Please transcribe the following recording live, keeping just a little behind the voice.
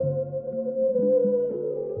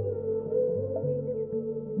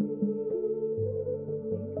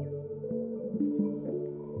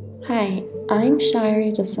Hi, I'm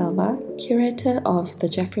Shari De Silva, curator of the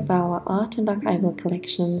Geoffrey Bawa Art and Archival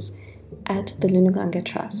Collections at the Lunuganga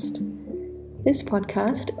Trust. This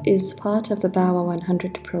podcast is part of the Bawa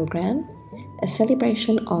 100 program, a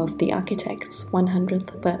celebration of the architect's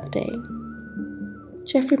 100th birthday.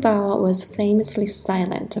 Geoffrey Bawa was famously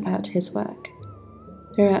silent about his work.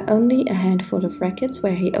 There are only a handful of records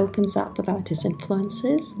where he opens up about his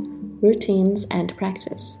influences, routines, and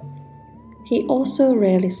practice. He also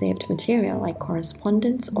rarely saved material like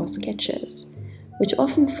correspondence or sketches, which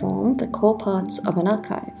often form the core parts of an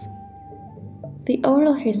archive. The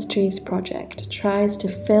Oral Histories project tries to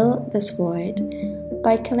fill this void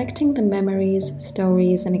by collecting the memories,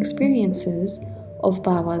 stories, and experiences of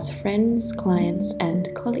Bawa's friends, clients, and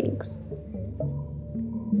colleagues.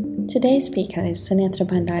 Today's speaker is Sunetra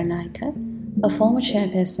Bandaranaike, a former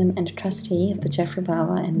chairperson and trustee of the Geoffrey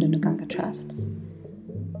Bawa and Lunuganga Trusts.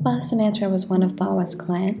 While Sunetra was one of Bawa's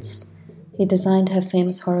clients, he designed her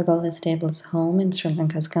famous Horogolla Stables home in Sri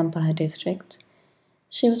Lanka's Gampaha district.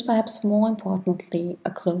 She was perhaps more importantly a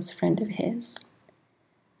close friend of his.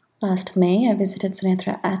 Last May, I visited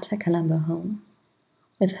Sunetra at her Colombo home.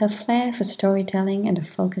 With her flair for storytelling and a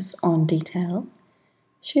focus on detail,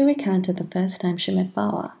 she recounted the first time she met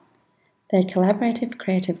Bawa, their collaborative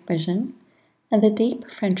creative vision, and the deep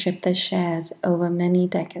friendship they shared over many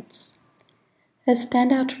decades. Her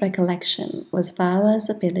standout recollection was Bawa's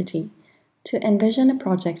ability to envision a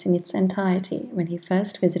project in its entirety when he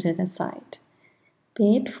first visited a site,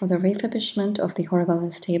 be it for the refurbishment of the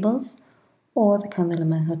Horogolla Stables or the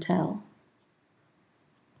Kandalama Hotel.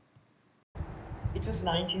 It was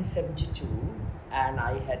 1972 and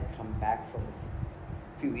I had come back from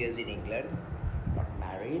a few years in England, got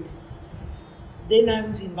married. Then I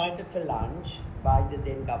was invited for lunch by the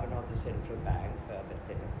then governor of the central bank, Herbert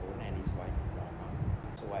Tennecoon, and his wife.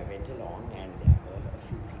 So I went along and there were a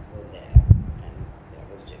few people there and there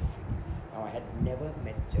was Geoffrey. Now I had never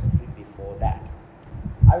met Geoffrey before that.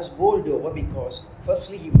 I was bowled over because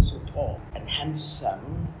firstly he was so tall and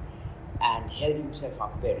handsome and held himself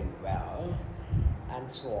up very well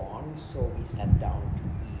and so on. So we sat down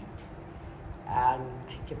to eat and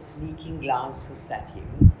I kept sneaking glances at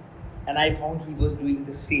him and I found he was doing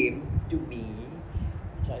the same to me,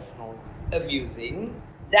 which I found amusing.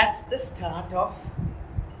 That's the start of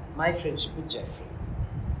my friendship with Geoffrey.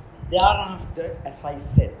 Thereafter, as I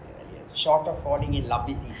said earlier, short of falling in love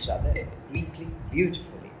with each other, we clicked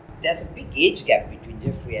beautifully. There's a big age gap between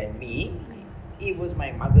Geoffrey and me. He was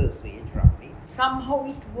my mother's age, roughly. Somehow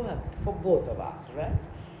it worked for both of us, right?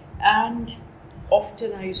 And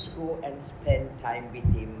often I used to go and spend time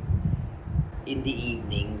with him in the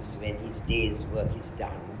evenings when his day's work is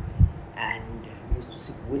done. And we used to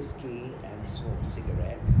sip whiskey and smoke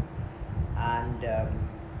cigarettes. And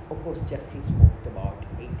of course, Geoffrey smoked about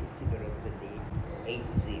 80 cigarettes a day,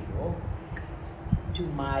 80, to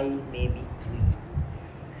my maybe 3.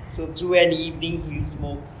 So through an evening, he'll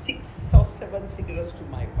smoke 6 or 7 cigarettes to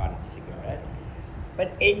my 1 cigarette.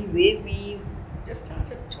 But anyway, we just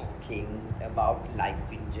started talking about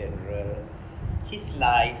life in general, his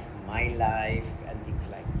life, my life, and things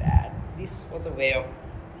like that. This was a way of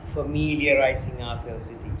familiarizing ourselves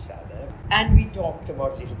with each other. And we talked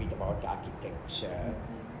about a little bit about architecture.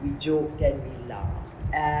 We joked and we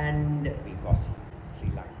laughed and we gossiped. Sri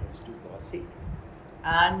Lankans do gossip.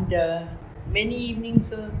 And many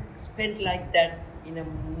evenings are spent like that in a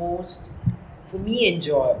most, for me,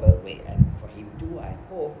 enjoyable way. And for him too, I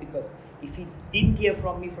hope, because if he didn't hear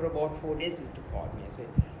from me for about 4 days, he would call me and say,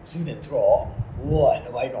 Sunetra, why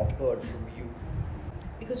have I not heard from you?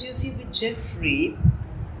 Because you see, with Geoffrey,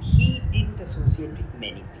 he didn't associate with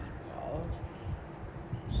many people.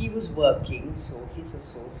 He was working, so his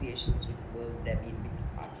associations would have been with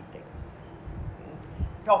architects.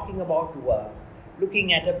 Talking about work,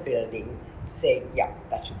 looking at a building, saying, yeah,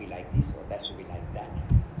 that should be like this or that should be like that.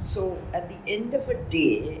 So at the end of a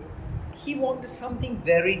day, he wanted something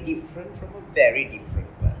very different from a very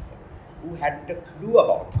different person who hadn't a clue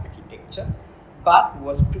about architecture, but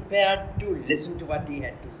was prepared to listen to what he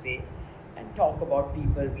had to say and talk about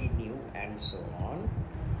people we knew and so on.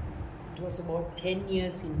 It was about 10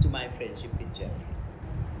 years into my friendship with Geoffrey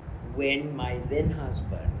when my then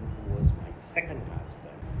husband, who was my second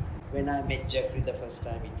husband, when I met Geoffrey the first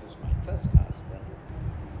time, it was my first husband.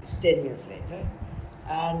 It's 10 years later.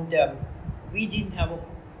 And we didn't have a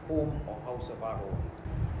home or house of our own.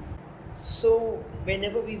 So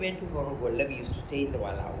whenever we went to Horogolla, we used to stay in the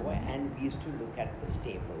Walahua and we used to look at the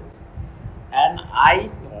stables. And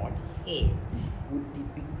I thought, hey, would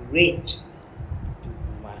it be great to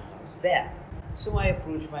do my house there? So I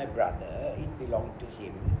approached my brother, it belonged to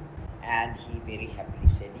him, And he very happily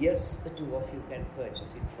said, yes, the two of you can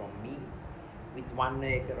purchase it from me with 1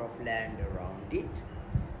 acre of land around it,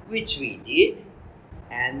 which we did.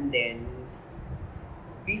 And then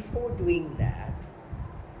before doing that,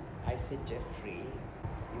 I said, Jeffrey,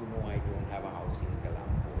 you know I don't have a house in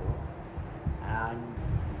Colombo and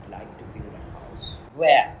would like to build a house.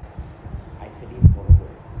 Where? I said, in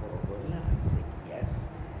Horogolla. I said,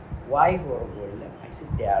 yes. Why Horogolla? I said,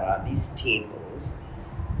 there are these tables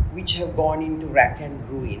which have gone into rack and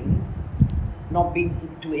ruin, not being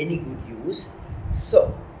put to any good use.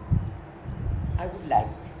 So, I would like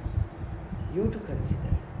you to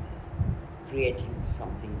consider creating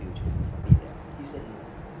something beautiful for me there. He said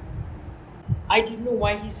no. I didn't know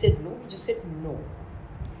why he said no, he just said no.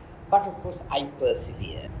 But of course I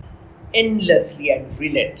persevered endlessly and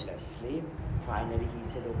relentlessly. Finally he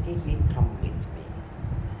said, okay, he'll come with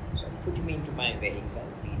me. So I put him into my vehicle,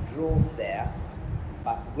 we drove there,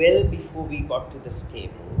 but well before we got to the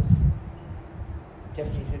stables,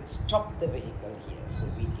 Jeffrey had stopped the vehicle here, so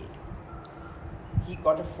we did. He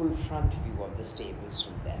got a full front view of the stables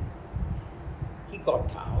from there. He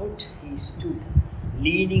got out, he stood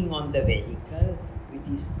leaning on the vehicle with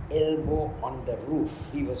his elbow on the roof.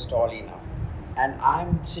 He was tall enough. And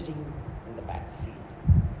I'm sitting in the back seat,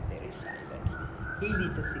 very silently. He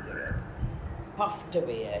lit a cigarette, puffed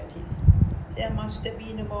away at it. There must have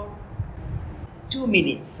been about 2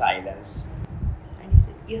 minutes silence. And he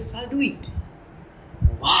said, yes, I'll do it.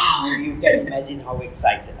 Wow, you can imagine how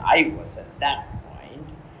excited I was at that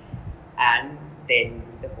point. And then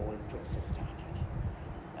the whole process started.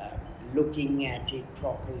 Looking at it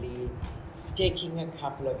properly, taking a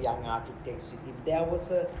couple of young architects with him. There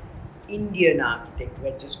was an Indian architect who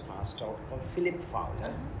had just passed out called Philip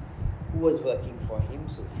Fowler, who was working for him.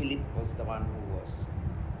 So Philip was the one who was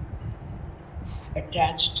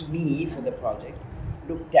attached to me for the project.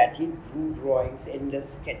 Looked at it, drew drawings,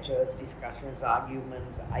 endless sketches, discussions,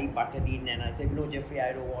 arguments. I butted in and I said, no, Jeffrey,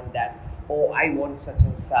 I don't want that. Or I want such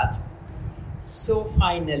and such. So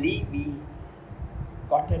finally, we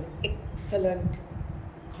got an excellent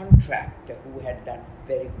contractor who had done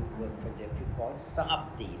very good work for Jeffrey called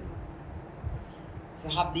Sahabdeen.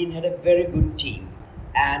 Sahabdeen had a very good team,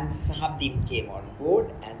 and Sahabdeen came on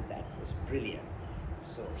board, and that was brilliant.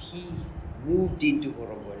 So he moved into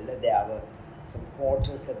Horogolla. There were some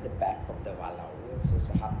quarters at the back of the Walau. So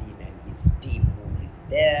Sahabdeen and his team moved in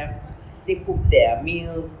there. They cooked their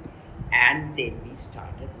meals, and then we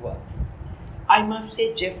started work. I must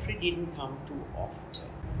say, Jeffrey didn't come too often.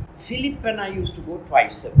 Philip and I used to go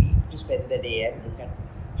twice a week to spend the day and look at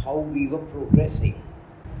how we were progressing.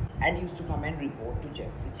 And he used to come and report to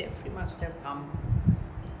Jeffrey. Jeffrey must have come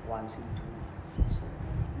once in 2 months. So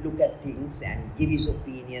look at things and give his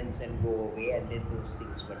opinions and go away, and then those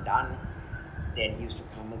things were done. Then he used to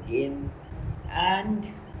come again. And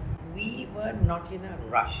we were not in a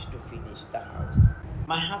rush to finish the house.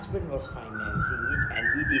 My husband was financing it, and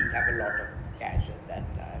he didn't have a lot of cash at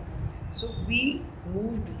that time. So we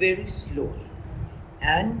moved very slowly,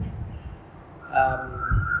 and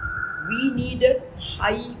we needed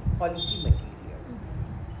high quality materials.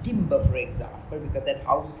 Timber, for example, because that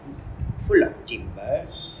house is full of timber,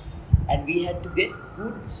 and we had to get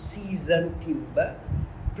good seasoned timber,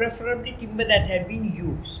 preferably timber that had been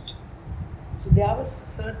used. So there were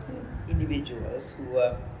certain individuals who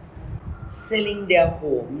were selling their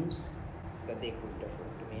homes because they couldn't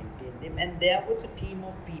afford to maintain them, and there was a team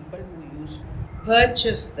of people who used to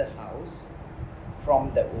purchase the house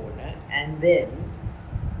from the owner and then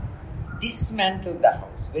dismantle the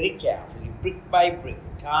house very carefully, brick by brick,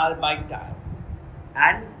 tile by tile.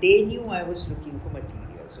 And they knew I was looking for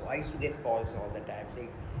material, so I used to get calls all the time saying,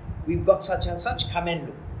 we've got such and such, come and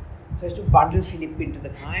look. So I used to bundle Philip into the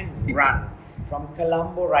car and run from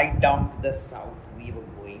Colombo right down to the south. We were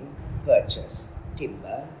going purchase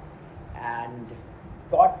timber and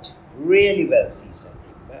got really well seasoned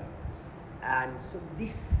timber. And so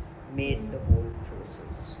this made the whole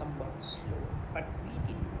process somewhat slow, but we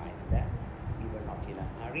didn't mind that. We were not in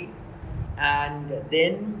a hurry. And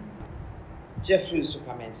then Jeffrey used to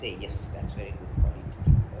come and say, yes, that's very good quality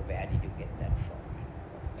timber. Where did you get that from? And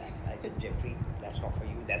all of that. I said, Jeffrey, that's not for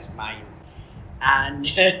you, that's mine. And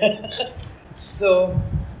so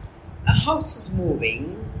the house is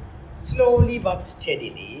moving slowly but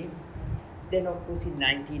steadily. Then, of course, in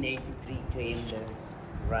 1983 came the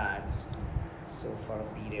riots. So for a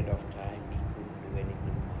period of time, we couldn't do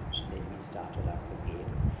anything much. Then we started up again.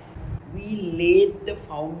 We laid the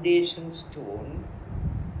foundation stone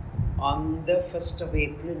on the 1st of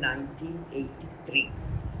April 1983.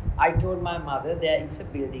 I told my mother, there is a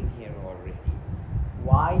building here already.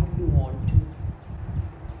 Why do you want to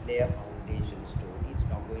lay a foundation stone. It's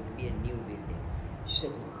not going to be a new building. She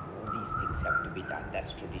said, no, these things have to be done.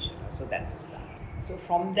 That's traditional. So that was done. So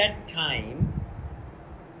from that time,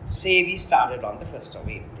 say we started on the 1st of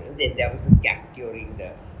April, then there was a gap during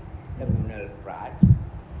the communal riots,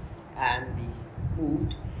 and we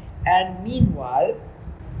moved. And meanwhile,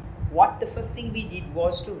 what the first thing we did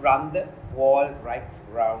was to run the wall right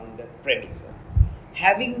around the premises.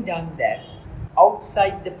 Having done that,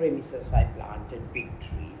 outside the premises I planted big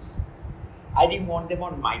trees. I didn't want them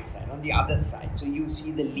on my side, on the other side. So you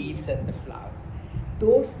see the leaves and the flowers.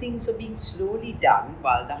 Those things are being slowly done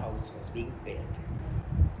while the house was being built.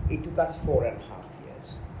 It took us 4.5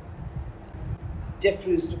 years.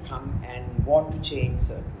 Jeffrey used to come and want to change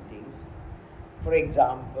certain things. For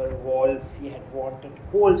example, walls, he had wanted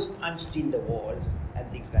holes punched in the walls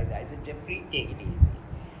and things like that. I said, Jeffrey, take it easy.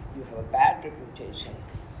 You have a bad reputation.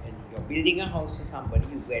 When you're building a house for somebody,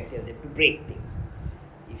 you go and tell them to break things.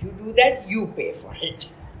 If you do that, you pay for it.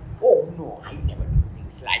 Oh no, I never do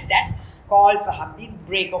things like that. Call Sahabdin,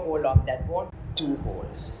 break a hole on that wall, 2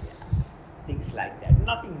 holes. Things like that.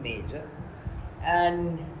 Nothing major.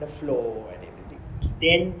 And the floor and everything.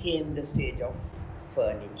 Then came the stage of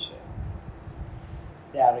furniture.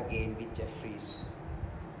 There again, with Jeffrey's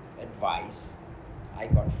advice, I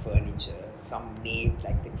got furniture, some made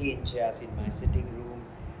like the cane chairs in my sitting room,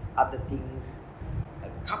 other things,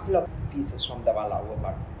 a couple of pieces from the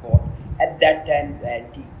Walawa bought. At that time, the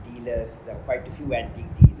antique dealers, there were quite a few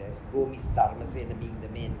antique dealers, Gomis Dharmasena being the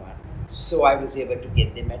main one. So I was able to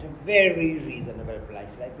get them at a very reasonable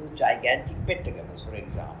price, like those gigantic pentagons, for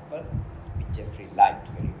example, which Jeffrey liked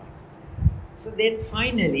very much. So then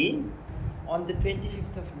finally, on the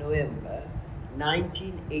 25th of November,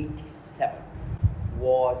 1987,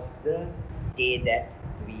 was the day that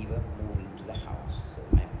we were moving to the house. So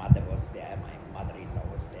my mother was there, my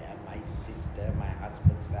mother-in-law was there, my sister, my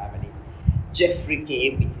husband's family. Jeffrey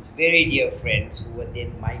came with his very dear friends, who were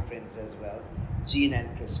then my friends as well, Jean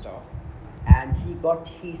and Christoph. And he got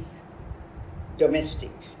his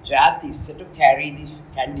domestic, Jatissa, to carry this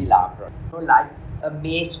candelabra. Like a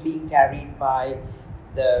mace being carried by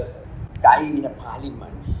the guy in a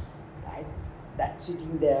parliament, right? That's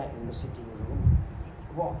sitting there in the sitting room.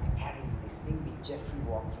 He carrying this thing with Jeffrey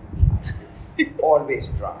walking behind it. Always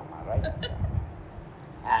drama, right? Drama.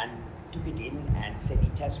 And took it in and said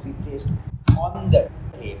it has to be placed on the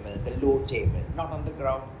table, the low table, not on the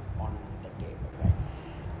ground, on the table, right?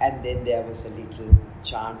 And then there was a little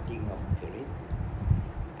chanting of Pirit,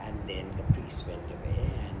 and then the priest went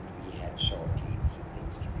away, and we had short eats and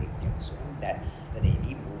things to drink and so on. That's the day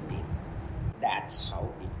we moved in. That's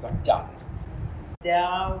how it got done.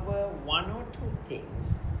 There were 1 or 2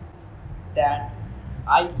 things that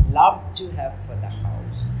I loved to have for the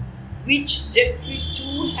house, which Jeffrey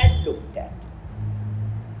too had looked at.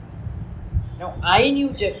 Now, I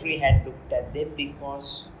knew Jeffrey had looked at them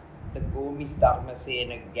because the Gomis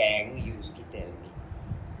Dharmasena gang used to tell me.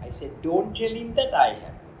 I said, don't tell him that I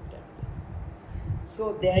have looked at them.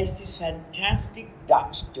 So there is this fantastic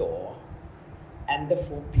Dutch door and the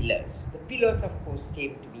 4 pillars. The pillars, of course,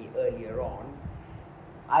 came to me earlier on.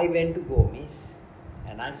 I went to Gomis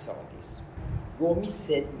and I saw this. Gomis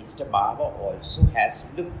said Mr. Baba also has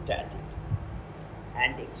looked at it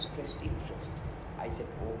and expressed interest. I said,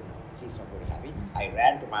 oh no, he's not going to have it. I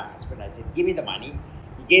ran to my husband. I said, give me the money.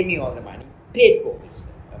 He gave me all the money, paid Gomis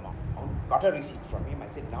the amount, got a receipt from him. I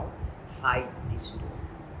said, now hide this door.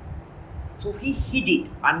 So he hid it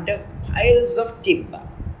under piles of timber.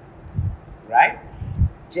 Right?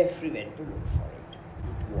 Jeffrey went to look for it.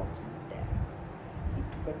 It wasn't there. He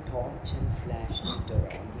took a torch and flashed it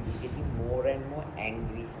around. He was getting more and more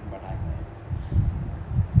angry from what I heard.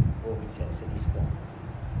 Gomis said, it's gone.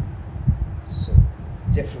 So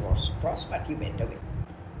Jeffrey was cross, but he went away.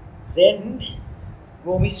 Then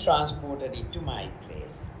Gomis transported it to my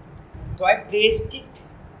place. So I placed it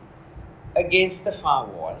against the far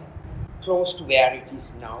wall, close to where it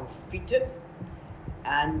is now fitted.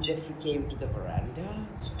 And Jeffrey came to the veranda,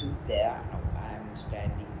 stood there. Now I am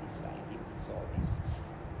standing beside him. He saw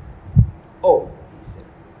this. Oh, he said,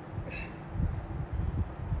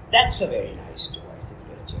 that's a very nice door. I said,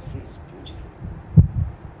 yes, Jeffrey, it's beautiful.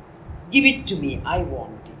 Give it to me. I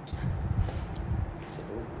want it. He said,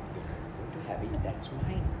 oh, you're going to have it. That's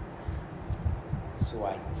mine. So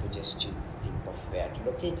I suggest you think of where to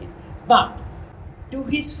locate it. But to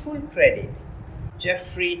his full credit,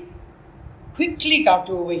 Jeffrey quickly got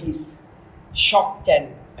over his shock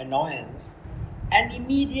and annoyance and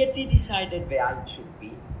immediately decided where it should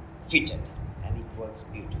be fitted. And it works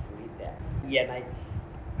beautifully there. He and I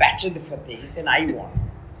battled for things and I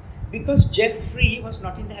won. Because Jeffrey was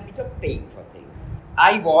not in the habit of paying for things.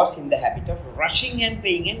 I was in the habit of rushing and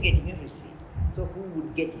paying and getting a receipt. So who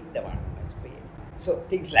would get it? The one who has paid. So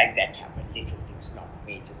things like that happen, little things, not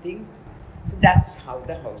major things. So that's how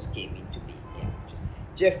the house came into being. Yeah.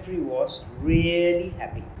 Jeffrey was really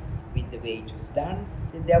happy with the way it was done.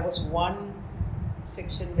 Then there was one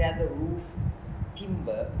section where the roof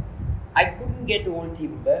timber, I couldn't get all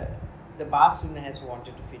timber. The Basuna has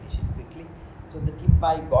wanted to finish it quickly. So the timber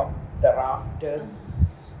I got, the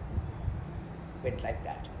rafters went like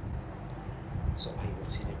that. So I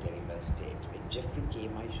was in a terrible state. When Jeffrey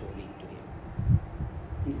came, I showed it to him.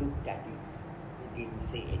 He looked at it. He didn't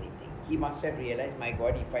say anything. He must have realized, my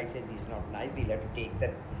God, if I said this is not nice, we'll have to take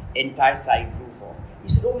the entire side roof off. He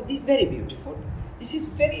said, oh, this is very beautiful. This is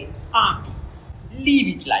very arty.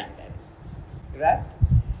 Leave it like that. Right?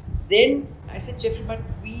 Then I said, Jeffrey, but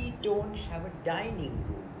we don't have a dining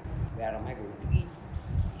room. Where am I going to eat?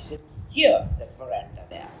 He said, here, that veranda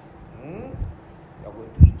there. You're going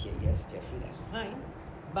to eat here. Yes, Jeffrey, that's fine.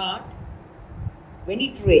 But when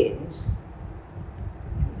it rains,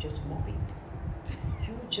 you just mop it.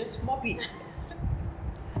 You just mop it.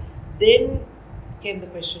 Then came the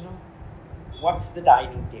question of, what's the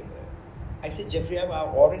dining table? I said, Jeffrey, I've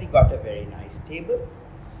already got a very nice table.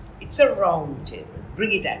 It's a round table.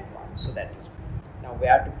 Bring it at once. So that was. Now,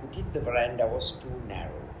 where to put it? The veranda was too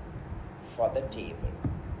narrow for the table.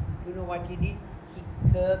 You know what he did?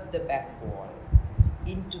 He curved the back wall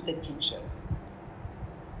into the kitchen.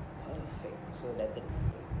 Perfect. So that the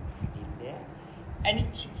table could fit in there. And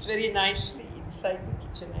it sits very nicely inside the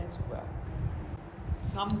kitchen as well.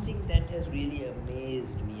 Something that has really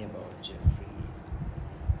amazed me about Jeffrey is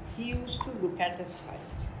he used to look at a site.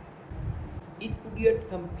 It could be a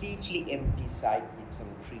completely empty site with some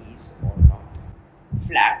trees or not,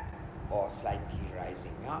 flat or slightly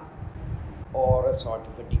rising up, or a sort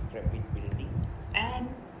of a decrepit building,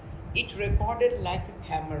 and it recorded like a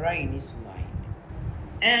camera in his mind.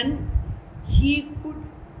 And he could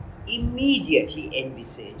immediately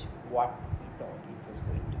envisage what he thought it was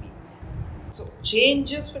going to be. So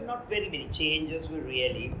changes were not very many. Changes were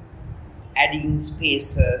really adding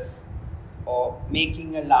spaces or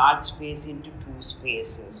making a large space into two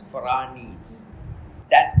spaces for our needs.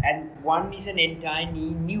 That, and one is an entire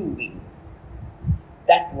new wing.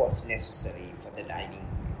 That was necessary for the dining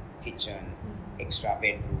kitchen, extra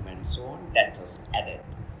bedroom and so on. That was added.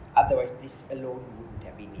 Otherwise this alone wouldn't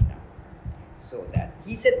have been enough. So that,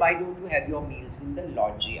 he said, why don't you have your meals in the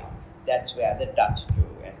loggia? That's where the Dutch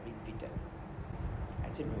stove has been fitted.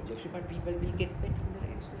 I said, no, Jeffrey, but people will get wet in the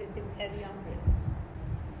rain, so let them carry umbrella.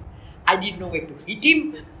 I didn't know where to hit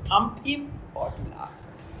him, thump him, or to laugh.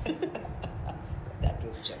 That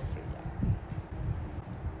was Jeffrey. Yeah.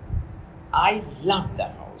 I love the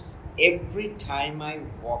house. Every time I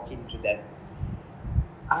walk into that,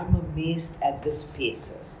 I'm amazed at the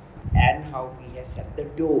spaces and how he has had the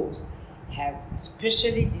doors have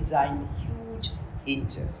specially designed huge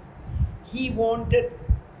hinges. He wanted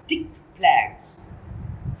thick planks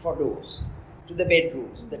for doors to the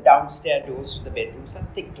bedrooms. The downstairs doors to the bedrooms are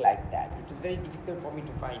thick like that. It was very difficult for me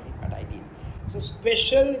to find it, but I did. So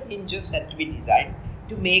special hinges had to be designed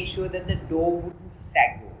to make sure that the door wouldn't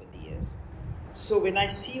sag over the years. So when I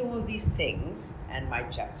see all these things, and my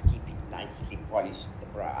chaps keep it nicely polished, the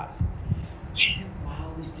brass, I said,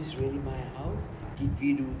 wow, is this really my house? Did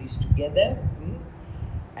we do this together?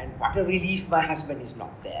 And what a relief my husband is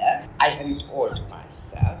not there. I have it all to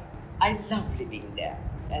myself. I love living there.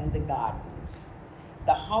 And the gardens.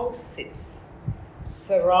 The house sits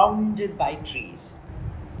surrounded by trees.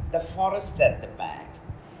 The forest at the back.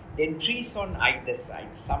 Then trees on either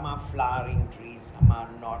side. Some are flowering trees, some are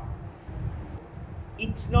not.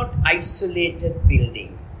 It's not isolated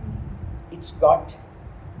building. It's got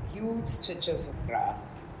huge stretches of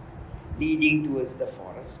grass leading towards the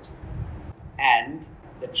forest and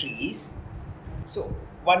the trees. So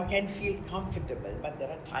one can feel comfortable, but there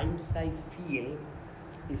are times I feel,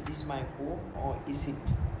 is this my home or is it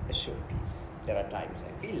a showpiece? There are times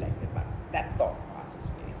I feel like that, but that thought passes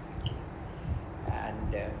very quickly.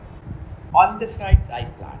 And on the sides I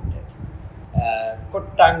planted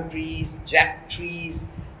kottang trees, jack trees,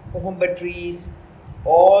 kohomba trees,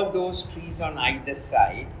 all those trees on either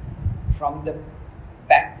side, from the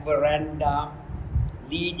back veranda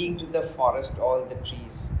leading to the forest, all the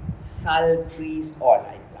trees, sal trees, all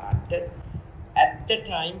I planted. At the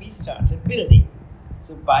time we started building.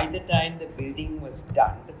 So by the time the building was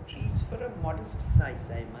done, the trees were a modest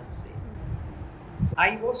size, I must say.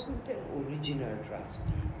 I wasn't an original trustee.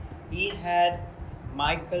 He had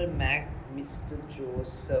Michael Mack, Mr.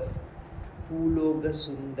 Joseph, Puloga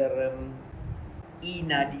Sundaram,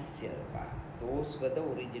 Ina de Silva. Those were the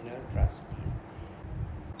original trustees.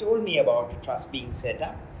 told me about a trust being set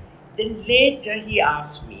up. Then later he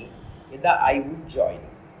asked me whether I would join.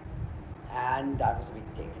 And I was a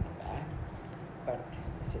bit taken aback. But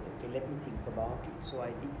I said, okay, let me think about it. So I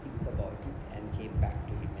did think about it and came back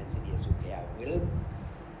to him and said, yes, okay, I will.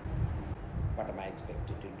 What am I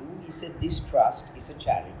expected to do? He said, this trust is a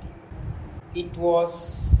charity. It was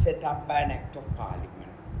set up by an Act of Parliament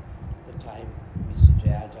at the time Mr.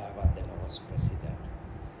 Jaya Jayawardena was president.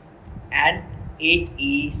 And it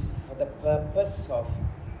is for the purpose of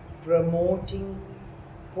promoting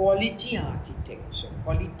quality architecture,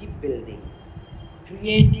 quality building,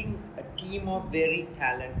 creating a team of very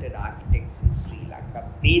talented architects in Sri Lanka,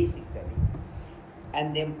 basically,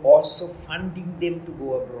 and then also funding them to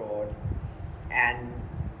go abroad and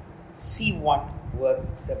see what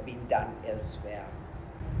works have been done elsewhere.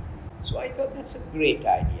 So I thought that's a great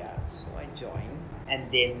idea. So I joined, and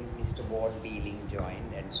then Mr. Ward Beeling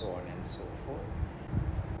joined, and so on and so forth.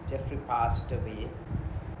 Jeffrey passed away.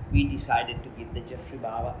 We decided to give the Jeffrey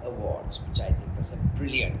Bawa Awards, which I think was a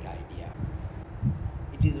brilliant idea.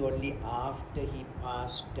 It is only after he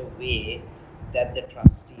passed away that the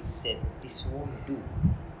trustees said, this won't do.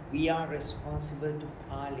 We are responsible to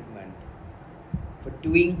Parliament for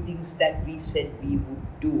doing things that we said we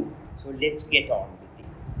would do. So let's get on with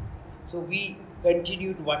it. So we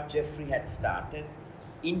continued what Jeffrey had started,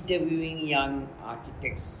 interviewing young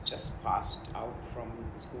architects just passed out from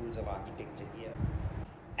schools of architecture here.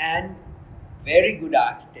 And very good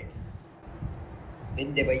architects,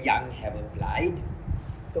 when they were young, have applied.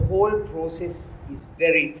 The whole process is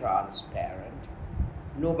very transparent.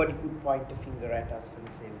 Nobody could point a finger at us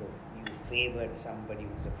and say, look, you favored somebody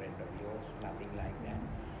who's a friend of yours, nothing like that.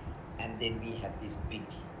 And then we had this big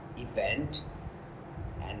event,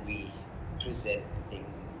 and we present the thing,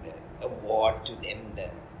 the award to them,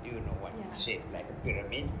 it's shaped like a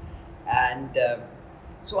pyramid. And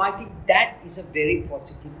so I think that is a very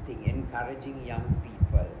positive thing, encouraging young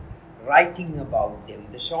people, writing about them.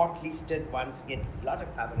 The shortlisted ones get a lot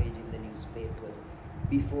of coverage in the newspapers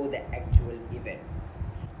before the actual event.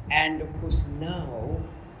 And of course now,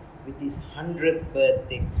 with his 100th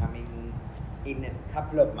birthday coming in a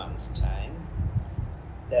couple of months' time,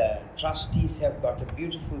 the trustees have got a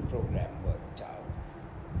beautiful program worked out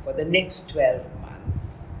for the next 12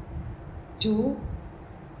 months to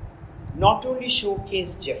not only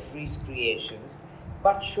showcase Jeffrey's creations,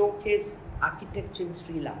 but showcase architecture in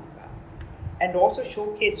Sri Lanka, and also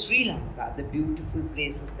showcase Sri Lanka, the beautiful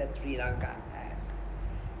places that Sri Lanka has,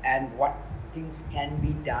 and what things can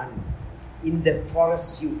be done. In the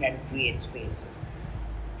forests you can create spaces,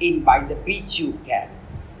 by the beach you can,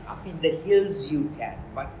 up in the hills you can,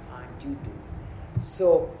 what can't you do?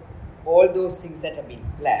 So all those things that have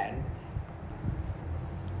been planned,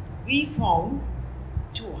 we found,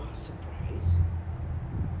 to our surprise,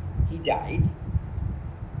 he died.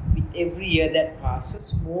 With every year that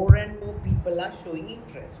passes, more and more people are showing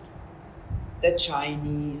interest. The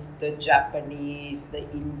Chinese, the Japanese, the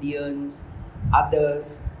Indians,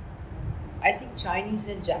 others. I think Chinese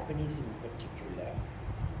and Japanese in particular,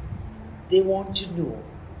 they want to know.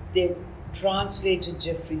 They've translated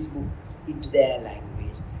Jeffrey's books into their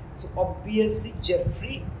language. So obviously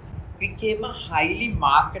Jeffrey became a highly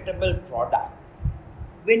marketable product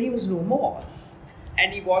when he was no more,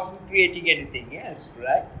 and he wasn't creating anything else,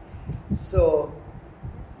 right? So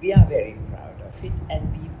we are very proud of it,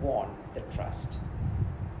 and we want the trust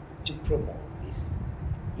to promote this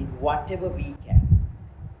in whatever we can.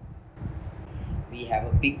 We have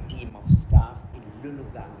a big team of staff in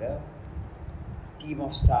Luluganga, team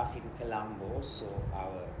of staff in Colombo, so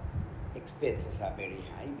our expenses are very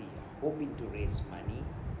high. We are hoping to raise money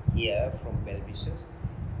here from well-wishers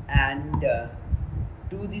and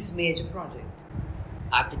do this major project.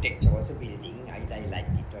 Architecture was a building, I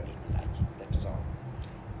liked it or didn't like it, that was all.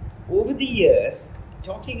 Over the years,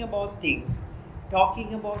 talking about things,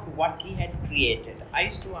 talking about what he had created, I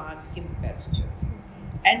used to ask him questions,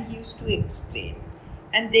 and he used to explain.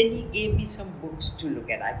 And then he gave me some books to look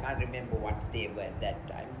at. I can't remember what they were at that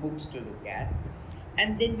time, books to look at.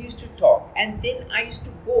 And then we used to talk. And then I used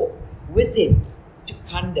to go with him to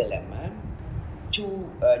Kandalama, to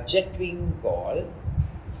Jetwing Gaol,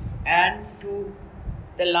 and to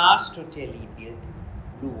the last hotel he built,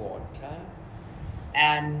 Blue Water,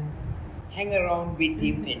 and hang around with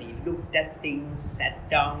him, and he looked at things, sat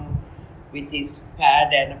down with his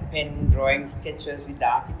pad and a pen, drawing sketches with the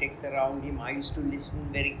architects around him. I used to listen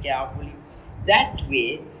very carefully. That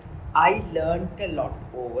way, I learnt a lot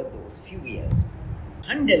over those few years.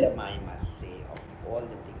 Kandalama, I must say, of all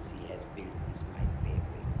the things he has built, is my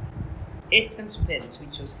favorite. Edmund Spence,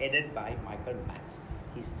 which was headed by Michael Mann,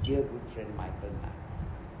 his dear good friend Michael Mann.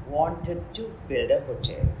 wanted to build a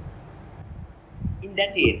hotel in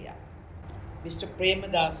that area. Mr.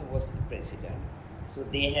 Premadasa was the president, so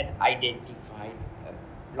they had identified a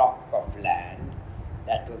block of land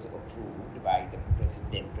that was approved by the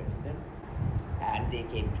then president, and they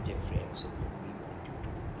came to Jeffrey and said, "Look, we want you to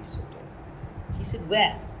do this hotel." He said,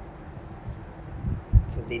 "Where?"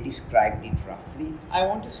 So they described it roughly. "I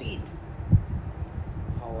want to see it."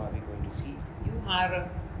 "How are we going to see it?" "You hire a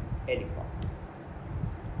helicopter."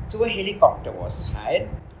 So a helicopter was hired.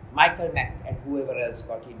 Michael Mack and whoever else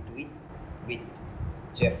got into it with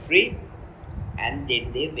Jeffrey, and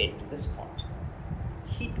then they went to the spot.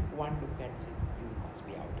 He took one look and said, "You must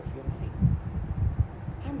be out of your mind.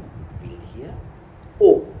 I'm not going to build here."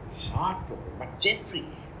 "Oh, heartbroken. But Jeffrey,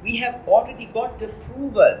 we have already got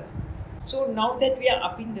approval. So now that we are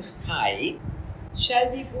up in the sky,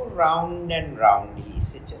 shall we go round and round?" He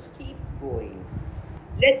said, "Just keep going.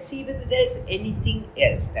 Let's see whether there's anything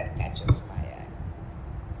else that catches my eye."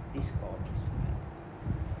 This caught his eye.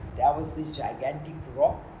 There was this gigantic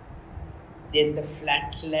rock, then the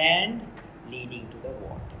flat land leading to the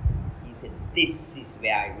water. He said, "This is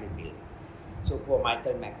where I will build." So poor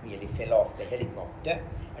Michael Mack nearly fell off the helicopter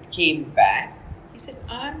and came back. He said,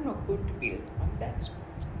 "I'm not going to build on that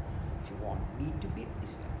spot. If you want me to build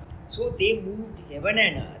this land." So they moved heaven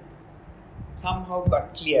and earth, somehow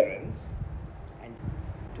got clearance and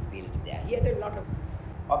to build there. He had a lot of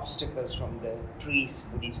obstacles from the priests,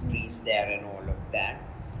 Buddhist priests there and all of that.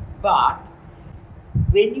 But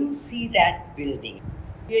when you see that building,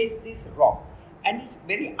 here is this rock and it's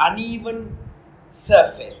very uneven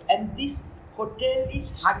surface, and this hotel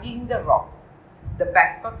is hugging the rock. The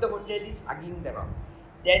back of the hotel is hugging the rock.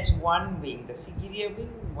 There's one wing, the Sigiriya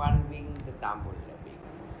wing, one wing, the Dambulla wing.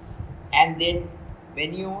 And then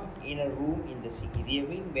when you're in a room in the Sigiriya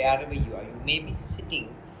wing, wherever you are, you may be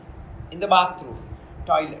sitting in the bathroom,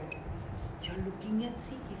 toilet. You're looking at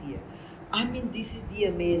Sigiriya. I mean, this is the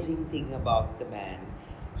amazing thing about the man.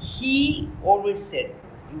 He always said,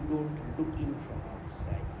 "You don't look in from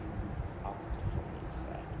outside, you look out from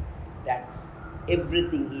inside." That's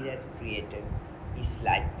everything he has created is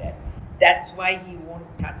like that. That's why he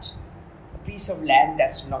won't touch a piece of land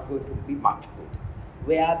that's not going to be much good,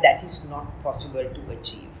 where that is not possible to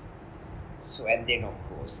achieve. So, and then of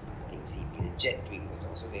course, things he built. Jetwing was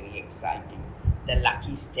also very exciting. The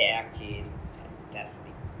lucky staircase,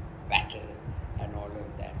 fantastic battle and all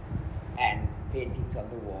of that, and paintings on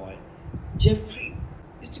the wall. Jeffrey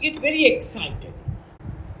used to get very excited.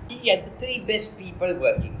 He had the three best people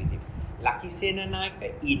working with him: Lucky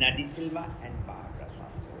Senanayake, Ina De Silva and Barbara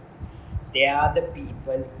Sanzo. They are the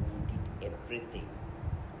people who did everything.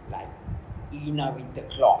 Like Ina with the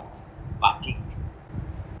cloth, batik,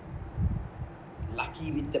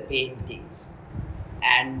 Lucky with the paintings,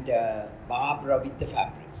 and Barbara with the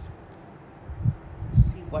fabrics.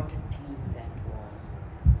 See what a team that was.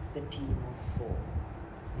 The team of four.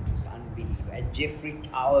 It was unbelievable. And Jeffrey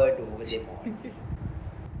towered over them all.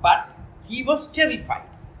 But he was terrified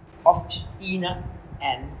of Ina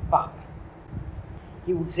and Barbara.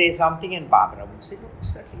 He would say something and Barbara would say, "No,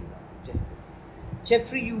 certainly not, Jeffrey."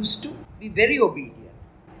 Jeffrey used to be very obedient.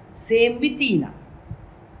 Same with Ina.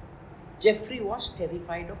 Jeffrey was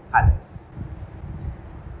terrified of colours.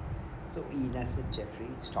 So Ina said, "Jeffrey,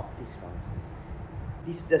 stop this nonsense.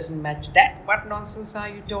 This doesn't match that. What nonsense are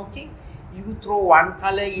you talking? You throw one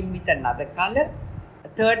colour in with another colour, a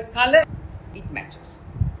third colour, it matches."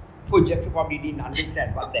 Poor Jeffrey probably didn't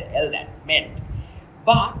understand what the hell that meant.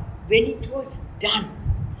 But when it was done,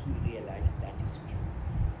 he realized that is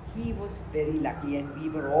true. He was very lucky, and we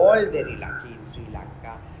were all very lucky in Sri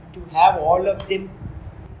Lanka to have all of them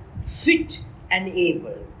fit and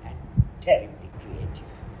able and terribly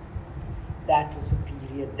creative. That was a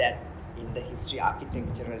period that in the history,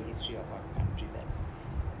 architectural history of our country, that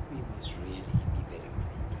we must really be very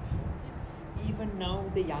proud of. Even now,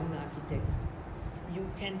 the young architects, you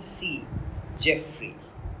can see Jeffrey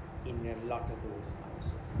in a lot of those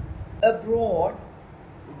houses. Abroad,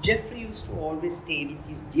 Jeffrey used to always stay with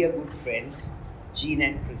his dear good friends, Jean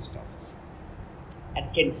and Christoph,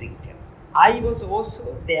 at Kensington. I was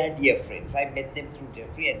also their dear friends. I met them through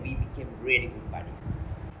Jeffrey and we became really good buddies.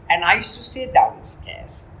 And I used to stay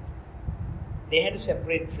downstairs. They had a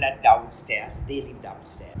separate flat downstairs. They lived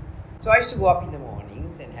upstairs. So I used to go up in the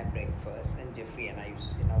mornings and have breakfast, and Jeffrey and I used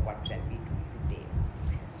to say, "Now what shall we do today?"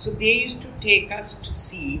 So they used to take us to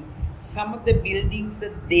see some of the buildings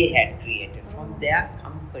that they had created from their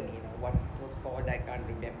company. What it was called, I can't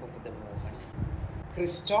remember for the moment.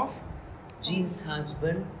 Christoph, Jean's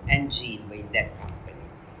husband, and Jean were in that company.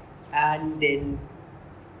 And then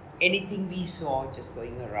anything we saw just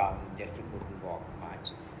going around, Jeffrey couldn't walk much.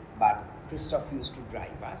 but Christoph used to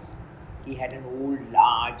drive us. He had an old,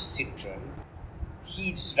 large Citroen.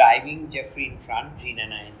 He's driving, Jeffrey in front, Gina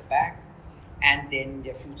and I in the back. And then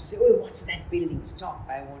Jeffrey used to say, "Oh, what's that building? Stop,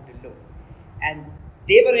 I want to look." And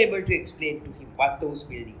they were able to explain to him what those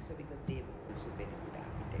buildings are, because they were also very good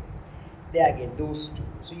architects. There again, those two.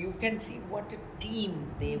 So you can see what a team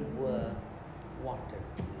they were. What a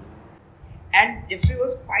team. And Jeffrey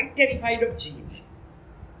was quite terrified of Jean.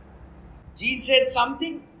 Jean said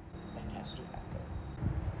something, that has to happen.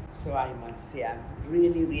 So I must say, I'm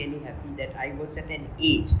really, really happy that I was at an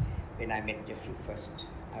age when I met Jeffrey first.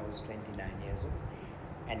 I was 29 years old,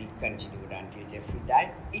 and it continued until Jeffrey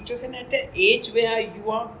died. It was at an age where you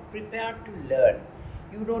are prepared to learn.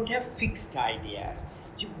 You don't have fixed ideas.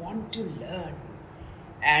 You want to learn.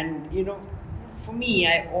 And, for me,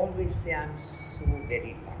 I always say I'm so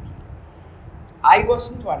very lucky. I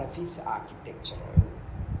wasn't one of his architectural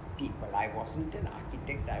people. I wasn't an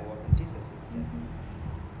architect. I wasn't his assistant.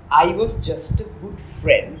 I was just a good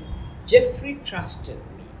friend. Jeffrey trusted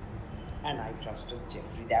me, and I trusted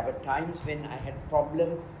Jeffrey. There were times when I had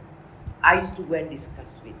problems. I used to go and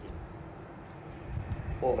discuss with him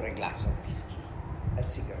over a glass of whiskey, a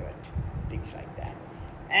cigarette, things like that.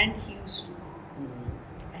 And he used to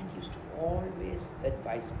always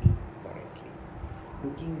advise me correctly.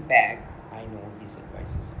 Looking back, I know his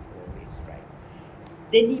advice is always right.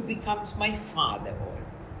 Then he becomes my father,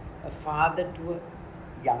 a father to a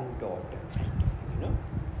young daughter, kind of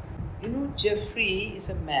thing, Jeffrey is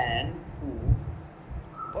a man who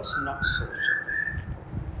was not social.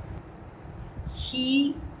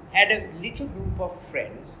 He had a little group of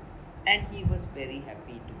friends, and he was very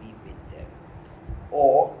happy to be with them,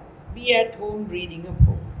 or be at home reading a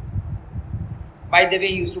book. By the way,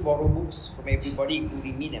 he used to borrow books from everybody,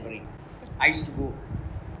 including me, never read. I used to go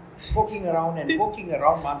poking around.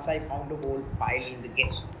 Once I found a whole pile in the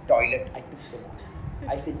guest toilet. I took them all.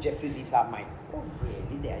 I said, "Jeffrey, these are mine." "Oh,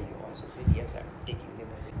 really? They are yours?" I said, "Yes, I'm taking them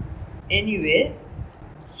away." Anyway,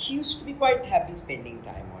 he used to be quite happy spending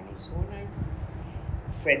time on his own.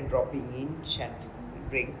 Friend dropping in, chatting,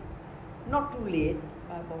 drink. Not too late,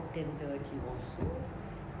 about 10:30 or so.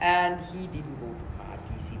 And he didn't go to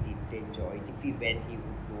parties, he didn't enjoy it. If he went, he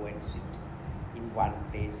would go and sit in one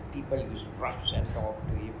place. People used to rush and talk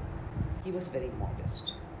to him. He was very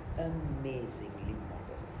modest, amazingly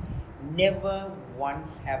modest. Never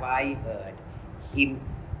once have I heard him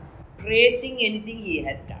praising anything he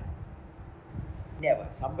had done. Never.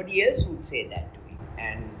 Somebody else would say that to him,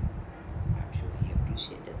 and I'm sure he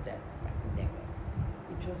appreciated that, but never.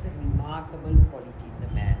 It was a remarkable quality in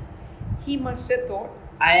the man. He must have thought,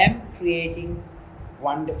 I am creating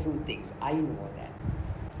wonderful things. I know that.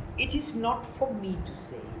 It is not for me to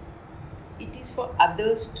say it. It is for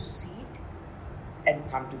others to see it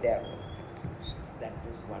and come to their own conclusions. That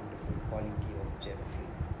was wonderful quality of Jeffrey.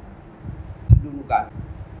 Luluga.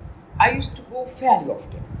 I used to go fairly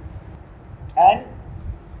often. And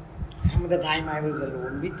some of the time I was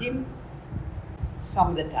alone with him.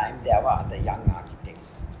 Some of the time there were other young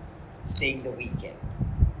architects staying the weekend.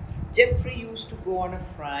 Jeffrey used to go on a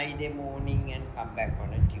Friday morning and come back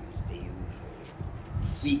on a Tuesday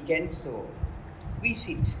usually. Weekend, so we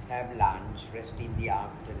sit, have lunch, rest in the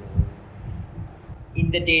afternoon. In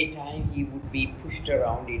the daytime, he would be pushed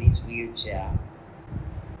around in his wheelchair.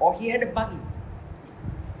 Or he had a buggy.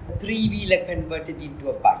 A three-wheeler converted into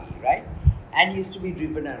a buggy, right? And he used to be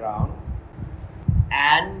driven around.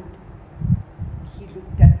 And he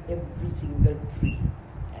looked at every single tree.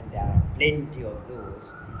 And there are plenty of those.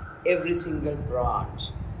 Every single branch.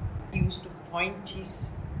 He used to point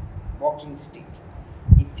his walking stick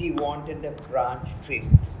if he wanted a branch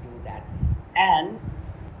trimmed to do that. And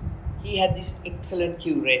he had this excellent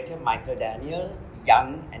curator, Michael Daniel,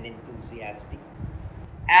 young and enthusiastic.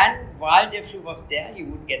 And while Jeffrey was there, he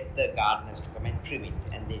would get the gardeners to come and trim it.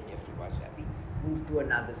 And then Jeffrey was happy, move to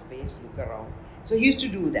another space, look around. So he used to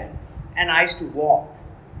do that. And I used to walk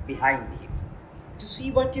behind him to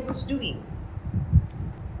see what he was doing.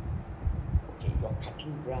 You're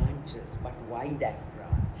cutting branches, but why that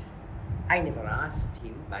branch? I never asked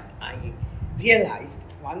him, but I realized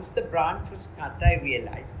once the branch was cut, I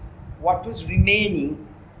realized what was remaining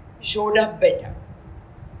showed up better.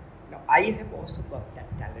 Now, I have also got that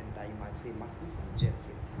talent, I must say, much from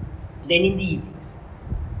Jeffrey. Then in the evenings,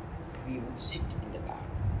 we would sit in the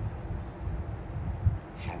garden,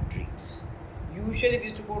 have drinks. Usually we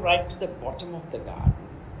used to go right to the bottom of the garden,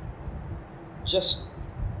 just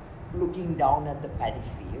looking down at the paddy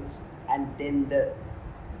fields, and then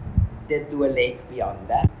to a lake beyond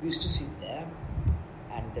that. We used to sit there,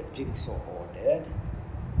 and the drinks were ordered,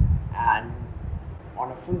 and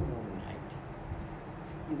on a full moon night,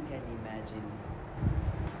 you can imagine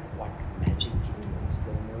what magic it was.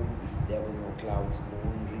 The moon, if there were no clouds,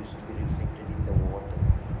 moon used to be reflected in the water.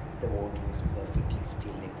 The water was perfectly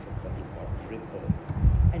still except for the odd ripple.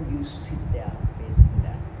 And you sit there facing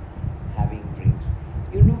that, having drinks.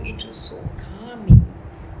 You know, it was so calming.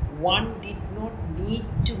 One did not need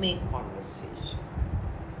to make conversation.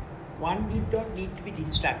 One did not need to be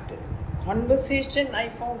distracted. Conversation, I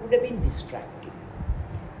found, would have been distracting.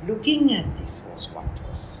 Looking at this was what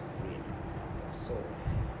was really marvelous. So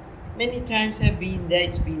many times I've been there,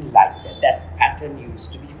 it's been like that. That pattern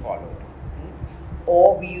used to be followed.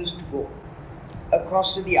 Or we used to go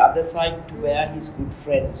across to the other side to where his good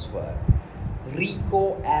friends were.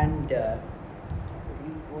 Rico and I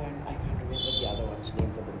can't remember the other one's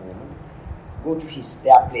name for the moment. Go to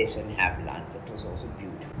their place and have lunch. That was also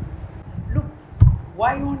beautiful. Look,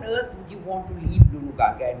 why on earth would you want to leave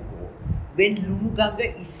Lunuganga and go when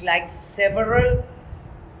Lunuganga is like several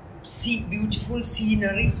beautiful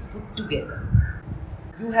sceneries put together?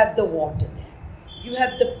 You have the water there. You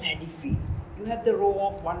have the paddy field. You have the row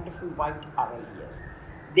of wonderful white aralias.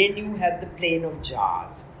 Then you have the plain of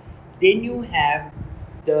jars. Then you have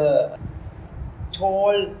the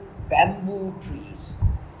tall bamboo trees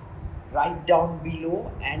right down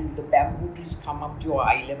below, and the bamboo trees come up to your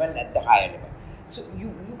eye level at the higher level. So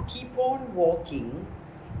you keep on walking.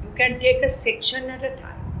 You can take a section at a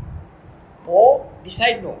time. Or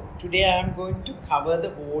decide, no, today I am going to cover the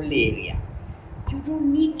whole area. You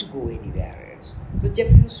don't need to go anywhere else. So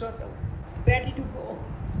Jeffrey used to ask, where did you go?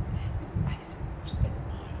 I said, this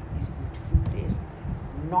beautiful place.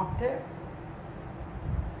 Not a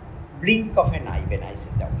blink of an eye when I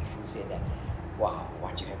said that. If you say that, wow,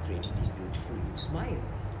 what you have created is beautiful, you smile.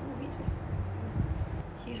 No,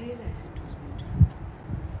 he realized it was beautiful.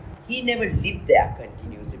 He never lived there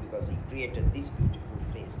continuously because he created this beautiful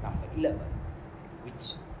place, number 11,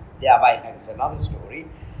 which thereby has another story,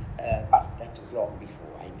 but that was long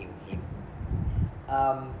before I knew him.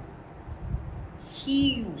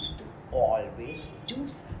 He used to always do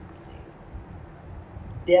something.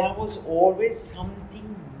 There was always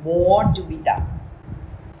something more to be done.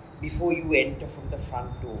 Before you enter from the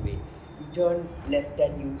front doorway, you turn left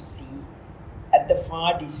and you see at the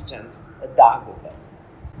far distance a Dagoba.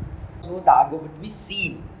 So Dagoba to be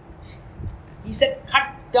seen. He said,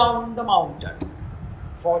 cut down the mountain.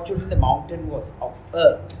 Fortunately, the mountain was of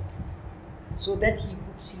earth, so that he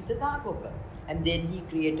could see the Dagoba. And then he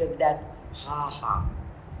created that ha.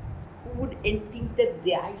 Who would think that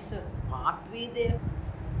there is a pathway there?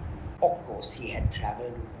 Of course, he had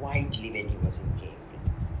travelled widely when he was in Cambridge.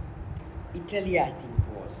 Italy, I think,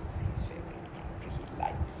 was his favourite country. He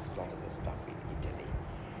liked a lot of the stuff in Italy.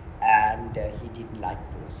 And he didn't like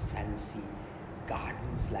those fancy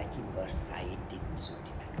gardens like in Versailles. It didn't suit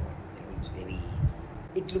him at all.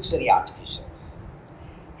 It looks very artificial.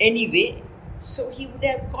 Anyway, so he would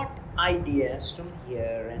have got ideas from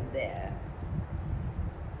here and there.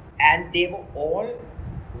 And they were all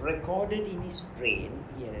recorded in his brain.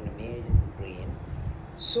 He had an amazing brain.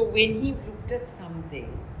 So when he looked at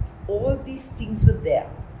something, all these things were there.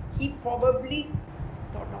 He probably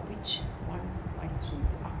thought of which one might suit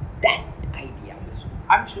that idea.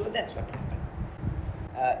 I'm sure that's what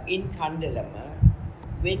happened. In Kandalama,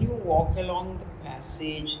 when you walk along the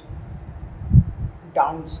passage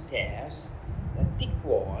downstairs, the thick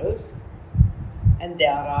walls, and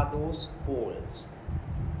there are those holes.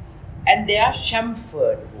 And they are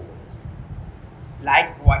chamfered holes,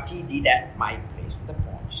 like what he did at my place, the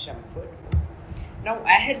pond, chamfered holes. Now,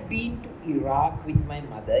 I had been to Iraq with my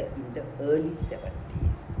mother in the early 70s,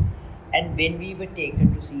 and when we were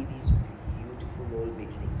taken to see these beautiful old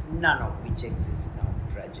buildings, none of which exist now,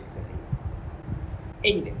 tragically.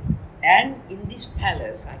 Anyway, and in this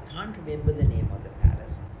palace, I can't remember the name of the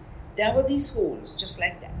palace, there were these holes, just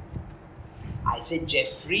like that. I said,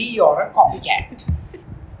 Jeffrey, you're a copycat.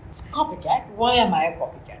 Copycat? Why am I a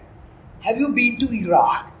copycat? Have you been to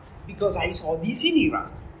Iraq? Because I saw this in Iraq.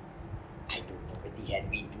 I don't know whether he had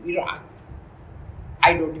been to Iraq.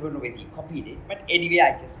 I don't even know whether he copied it. But anyway,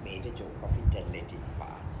 I just made a joke of it and let it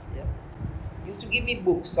pass. Yeah? He used to give me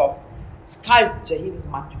books of sculpture. He was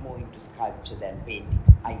much more into sculpture than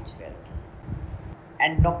paintings, I felt.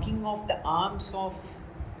 And knocking off the arms of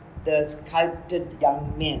the sculpted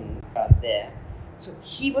young men there. So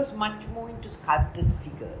he was much more into sculpted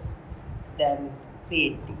figures than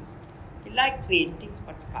paintings. He liked paintings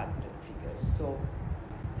but sculpted figures. So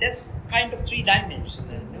that's kind of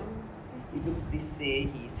three-dimensional, no? He looks this way,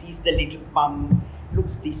 he sees the little bum,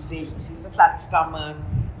 looks this way, he sees a flat stomach,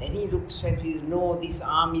 then he looks and says, no, this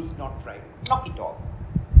arm is not right. Knock it off.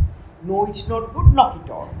 No, it's not good, knock it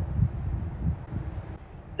off.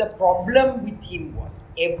 the problem with him was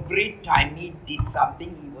every time he did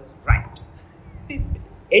something, he was right.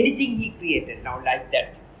 Anything he created, now like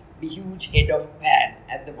that huge head of pan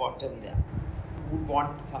at the bottom there, who would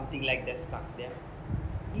want something like that stuck there?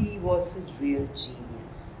 He was a real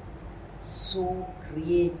genius. So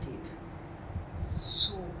creative,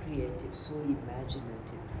 so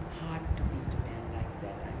imaginative. Hard to meet a man like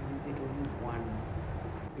that. I mean, you get only one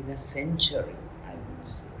in a century, I would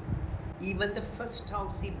say. Even the first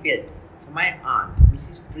house he built for my aunt,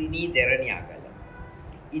 Mrs. Prini Deranyagala,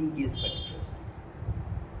 in Guildford Crest.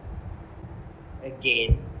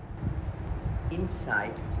 Again,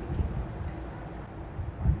 inside,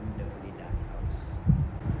 wonderfully done house.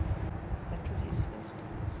 That was his first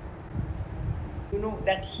house. You know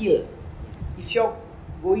that hill, if you're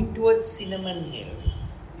going towards Cinnamon Hill,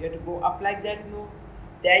 you have to go up like that, no?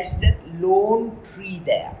 There's that lone tree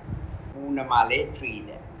there, Moonamale tree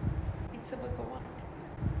there. It's a work of art.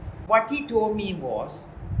 What he told me was,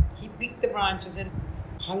 he picked the branches and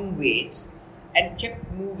hung weights and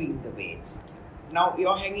kept moving the weights. Now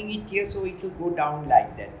you're hanging it here, so it will go down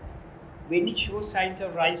like that. When it shows signs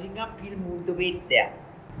of rising up, he'll move the weight there.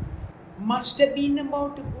 Must have been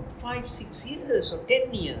about a good 5-6 years or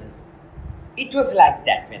 10 years. It was like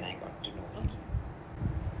that when I got to know him.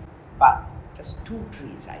 But just 2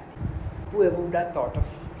 trees, I think. Whoever would have thought of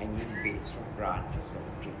hanging weights from branches of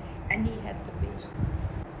a tree? And he had the base.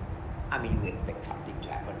 I mean, you expect something to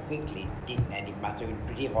happen quickly. It didn't, and it must have been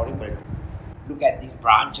pretty horrible to look at these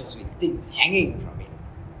branches with things hanging from it.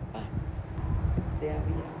 But there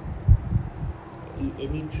we are.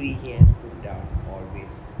 Any tree he has put down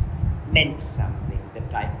always meant something. The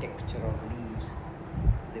tight texture of leaves.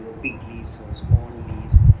 There were big leaves or small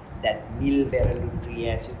leaves. That Milberaloo tree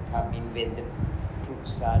as you come in when the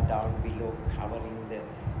fruits are down below covering the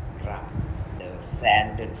ground, the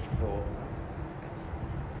sanded floor.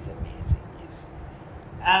 It's amazing, yes.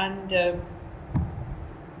 And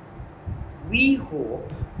we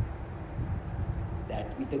hope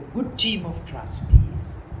that with a good team of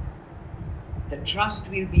trustees, the trust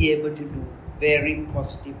will be able to do very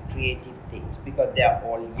positive, creative things, because they are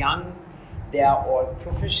all young, they are all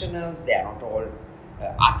professionals, they are not all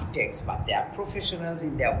architects, but they are professionals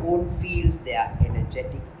in their own fields, they are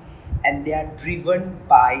energetic, and they are driven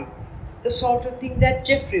by the sort of thing that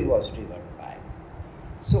Jeffrey was driven by.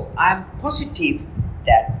 So I'm positive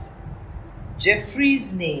that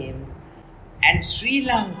Jeffrey's name and Sri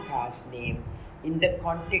Lanka's name, in the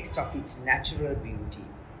context of its natural beauty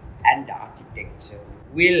and architecture,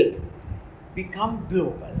 will become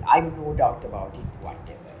global. I've no doubt about it,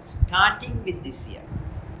 whatever. Starting with this year,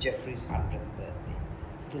 Jeffrey's 100th birthday,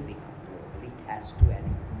 it will become global. It has to, and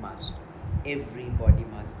it must. Everybody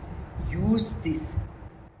must use this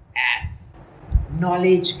as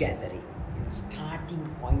knowledge gathering,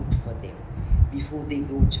 starting point for them before they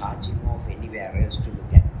go charging off anywhere else to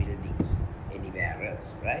look at buildings anywhere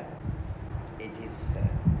else, right? It is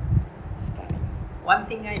stunning. One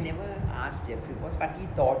thing I never asked Jeffrey was what he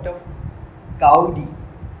thought of Gaudi.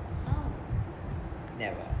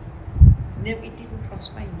 Never. It didn't cross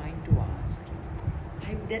my mind to ask him.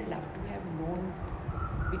 I would have loved to have known,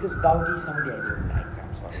 because Gaudi is somebody I don't like.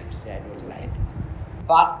 I'm sorry to say I don't like.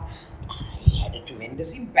 But he had a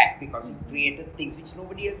tremendous impact because he created things which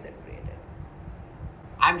nobody else had created.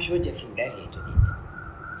 I'm sure Jeffrey would have hated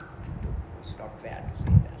it. It's not fair to say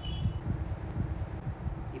that.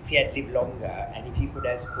 If he had lived longer, and if he could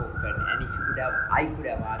have spoken, and if he could have, I could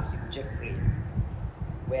have asked him, Jeffrey,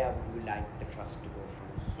 where would you like the trust to go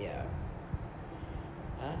from here?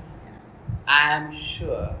 I am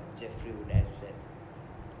sure Jeffrey would have said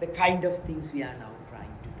the kind of things we are now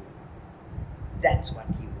trying to do. That's what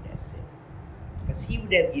he would have said. Because he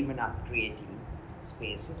would have given up creating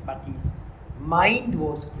spaces, but his mind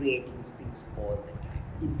was creating things all the time,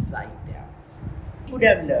 inside there. He would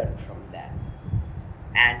have learned from that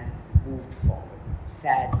and moved forward.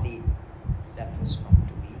 Sadly, that was not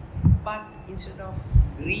to be. But instead of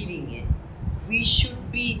grieving it, we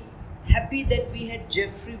should be happy that we had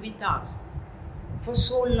Jeffrey with us for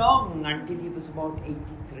so long, until he was about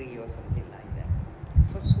 83 or something like that.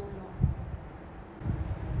 For so long.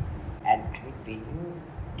 And I mean, when you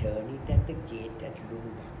turn it at the gate at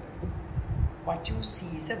Lungagar, what you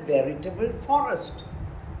see is a veritable forest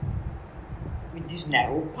with this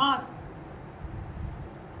narrow path.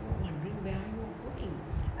 You're wondering where you're going.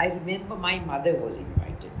 I remember my mother was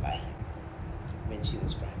invited by him when she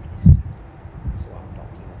was Prime Minister. So I'm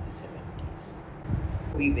talking of the 70s.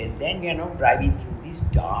 We went there and we are now driving through this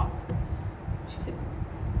dark. She said,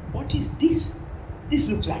 what is this? This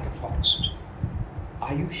looks like a forest.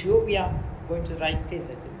 Are you sure we are going to the right place?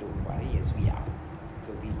 I said, don't worry, yes we are.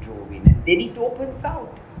 So we drove in, and then it opens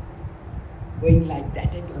out. Going like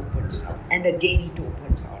that, it opens out. And again it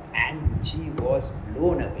opens out. And she was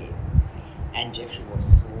blown away. And Jeffrey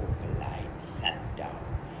was so polite, sat down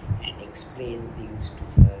and explained things to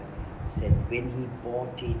her. Said when he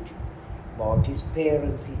bought it, about his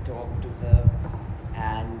parents, he talked to her,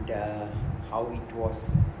 and how it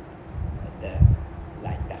was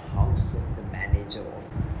like the house of the manager of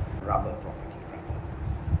rubber property,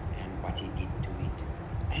 and what he did to it.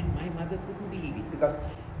 And my mother couldn't believe it, because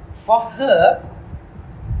for her,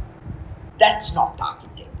 that's not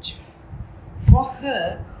architecture. For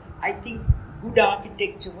her, I think good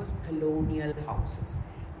architecture was colonial houses,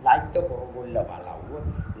 like the Horogolla Walawwa,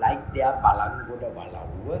 like their Balangoda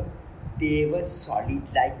Walawwa. They were solid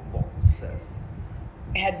like boxes,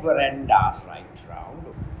 had verandas right round,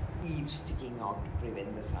 eaves sticking out to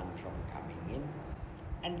prevent the sun from coming in,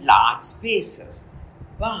 and large spaces.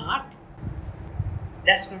 But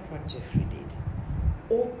that's not what Jeffrey did.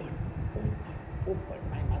 Open.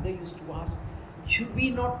 My mother used to ask, should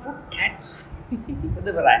we not put cats on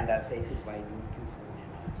the veranda? I said, why don't you phone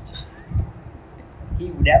and ask Jeffrey?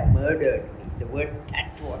 He would have murdered me. The word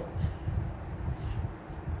cat was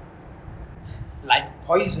like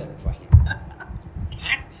poison for him.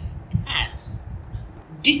 Tats.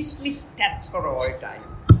 Dismiss tats for all time.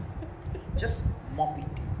 Just mop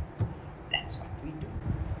it. That's what we do.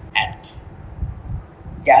 At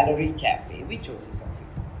Gallery Cafe, which was his office.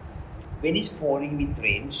 When it's pouring with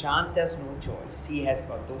rain, Shant has no choice. He has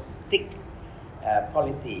got those thick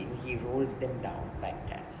polythene. He rolls them down like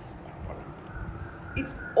tats.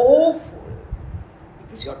 It's awful,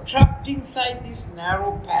 because you're trapped inside this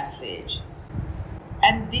narrow passage,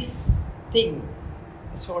 and this thing,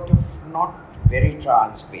 sort of not very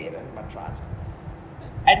transparent, but transparent.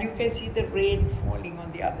 And you can see the rain falling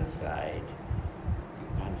on the other side. You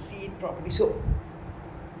can't see it properly. So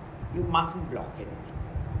you mustn't block anything.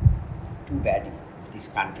 Too bad if this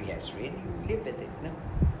country has rain, you live with it, no?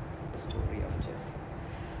 The story of Jeff.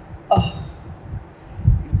 Oh,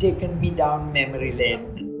 you've taken me down memory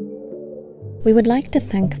lane. We would like to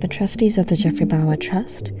thank the trustees of the Geoffrey Bawa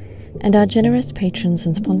Trust and our generous patrons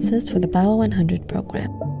and sponsors for the Bawa 100 program.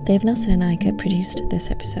 Dev Nasser and Aika produced this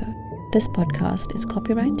episode. This podcast is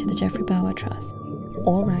copyright to the Geoffrey Bawa Trust.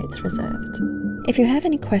 All rights reserved. If you have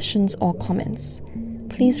any questions or comments,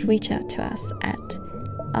 please reach out to us at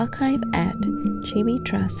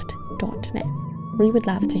archive@gbtrust.net. We would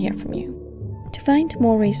love to hear from you. To find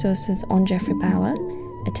more resources on Geoffrey Bawa,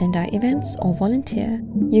 attend our events or volunteer,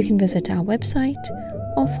 you can visit our website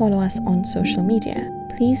or follow us on social media.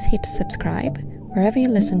 Please hit subscribe wherever you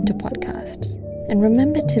listen to podcasts. And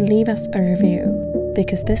remember to leave us a review,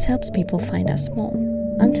 because this helps people find us more.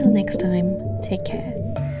 Until next time, take care.